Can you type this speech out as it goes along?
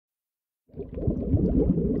Welcome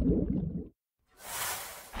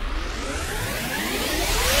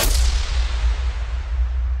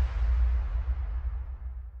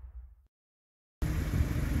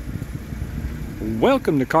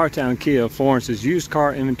to Cartown Kia Florence's used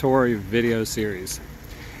car inventory video series.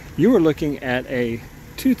 You are looking at a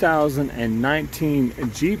 2019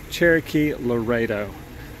 Jeep Cherokee Latitude.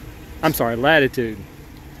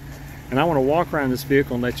 And I want to walk around this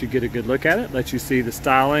vehicle and let you get a good look at it, let you see the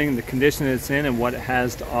styling, the condition it's in, and what it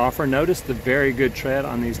has to offer. Notice the very good tread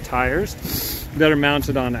on these tires that are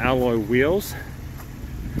mounted on alloy wheels.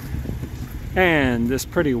 And this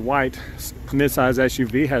pretty white midsize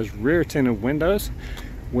SUV has rear tinted windows,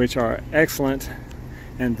 which are excellent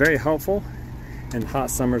and very helpful in hot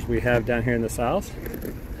summers we have down here in the south.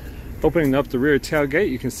 Opening up the rear tailgate,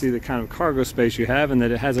 you can see the kind of cargo space you have, and that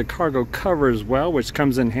it has a cargo cover as well, which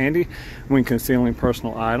comes in handy when concealing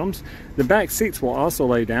personal items. The back seats will also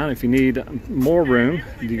lay down if you need more room.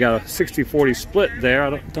 You got a 60-40 split there.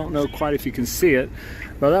 I don't know quite if you can see it,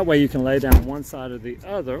 but that way you can lay down one side or the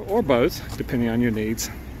other, or both, depending on your needs.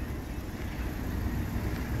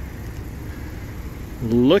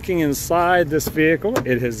 Looking inside this vehicle,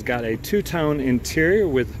 it has got a two-tone interior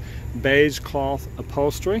with beige cloth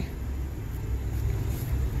upholstery.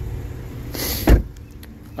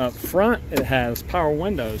 Up front, it has power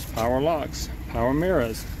windows, power locks, power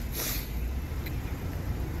mirrors.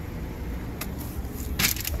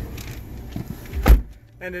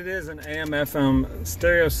 And it is an AM/FM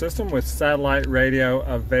stereo system with satellite radio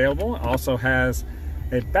available. It also has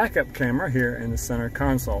a backup camera here in the center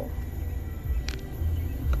console.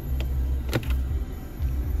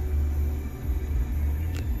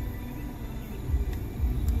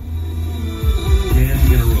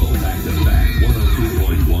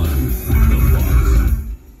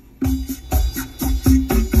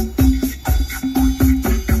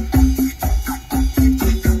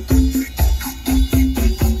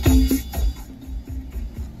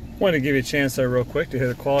 Want to give you a chance there real quick to hear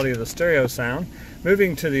the quality of the stereo sound.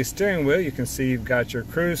 Moving to the steering wheel, you can see you've got your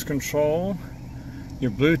cruise control,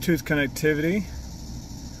 your Bluetooth connectivity,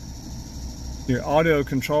 your audio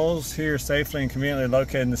controls here safely and conveniently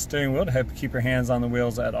located in the steering wheel to help you keep your hands on the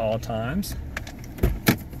wheels at all times.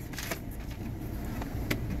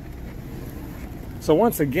 So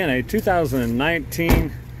once again, a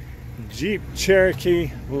 2019 Jeep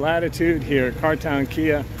Cherokee Latitude here at Cartown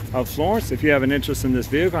Kia of Florence. If you have an interest in this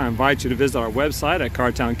vehicle, I invite you to visit our website at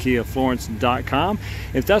cartownkiaflorence.com.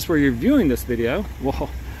 If that's where you're viewing this video, well,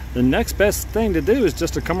 the next best thing to do is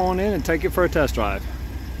just to come on in and take it for a test drive.